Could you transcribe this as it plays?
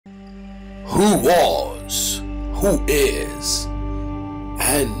who was, who is,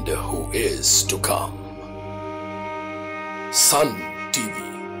 and who is to come. Sun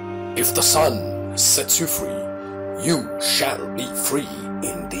TV. If the sun sets you free, you shall be free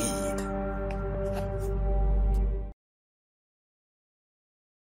indeed.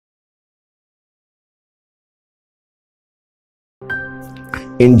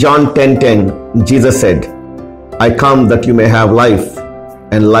 In John 10:10, Jesus said, I come that you may have life,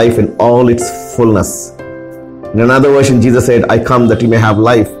 and life in all its fullness. In another version, Jesus said, I come that you may have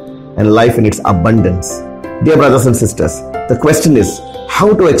life, and life in its abundance. Dear brothers and sisters, the question is,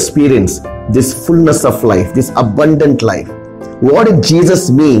 how to experience this fullness of life, this abundant life? What did Jesus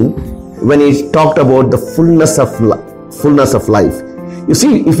mean when he talked about the fullness of life? You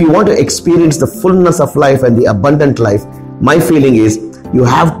see, if you want to experience the fullness of life and the abundant life, my feeling is you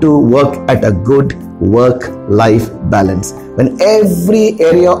have to work at a good work-life balance. When every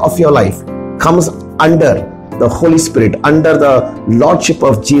area of your life comes under the Holy Spirit, under the Lordship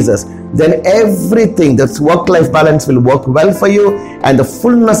of Jesus, then everything, that's work-life balance, will work well for you, and the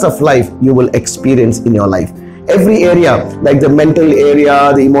fullness of life you will experience in your life. Every area, like the mental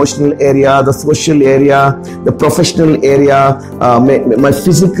area, the emotional area, the social area, the professional area, my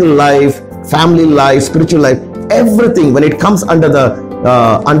physical life, family life, spiritual life, everything, when it comes under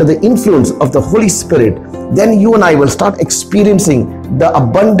the influence of the Holy Spirit, then you and I will start experiencing the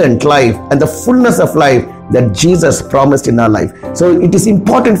abundant life and the fullness of life that Jesus promised in our life. So it is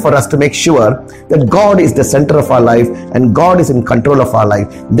important for us to make sure that God is the center of our life and God is in control of our life.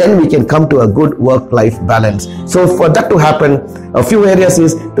 Then we can come to a good work-life balance. So for that to happen, a few areas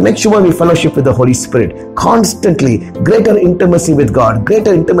is to make sure we fellowship with the Holy Spirit constantly, greater intimacy with God,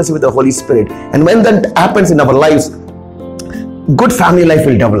 greater intimacy with the Holy Spirit. And when that happens in our lives, good family life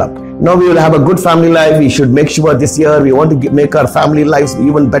will develop. Now we will have a good family life. We should make sure this year we want to make our family lives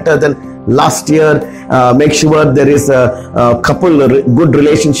even better than last year. Make sure there is a couple good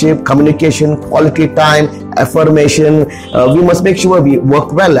relationship, communication, quality time, affirmation. We must make sure we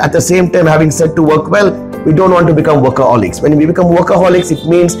work well. At the same time, having said to work well, we don't want to become workaholics. When we become workaholics, it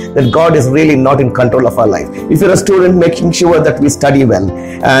means that God is really not in control of our life. If you're a student, making sure that we study well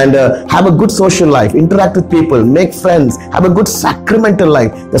and have a good social life, interact with people, make friends, have a good sacramental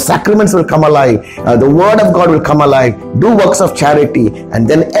life. The sacraments will come alive. The word of God will come alive. Do works of charity, and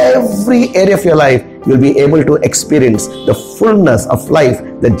then every area of your life you'll be able to experience the fullness of life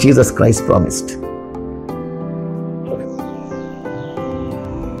that Jesus Christ promised.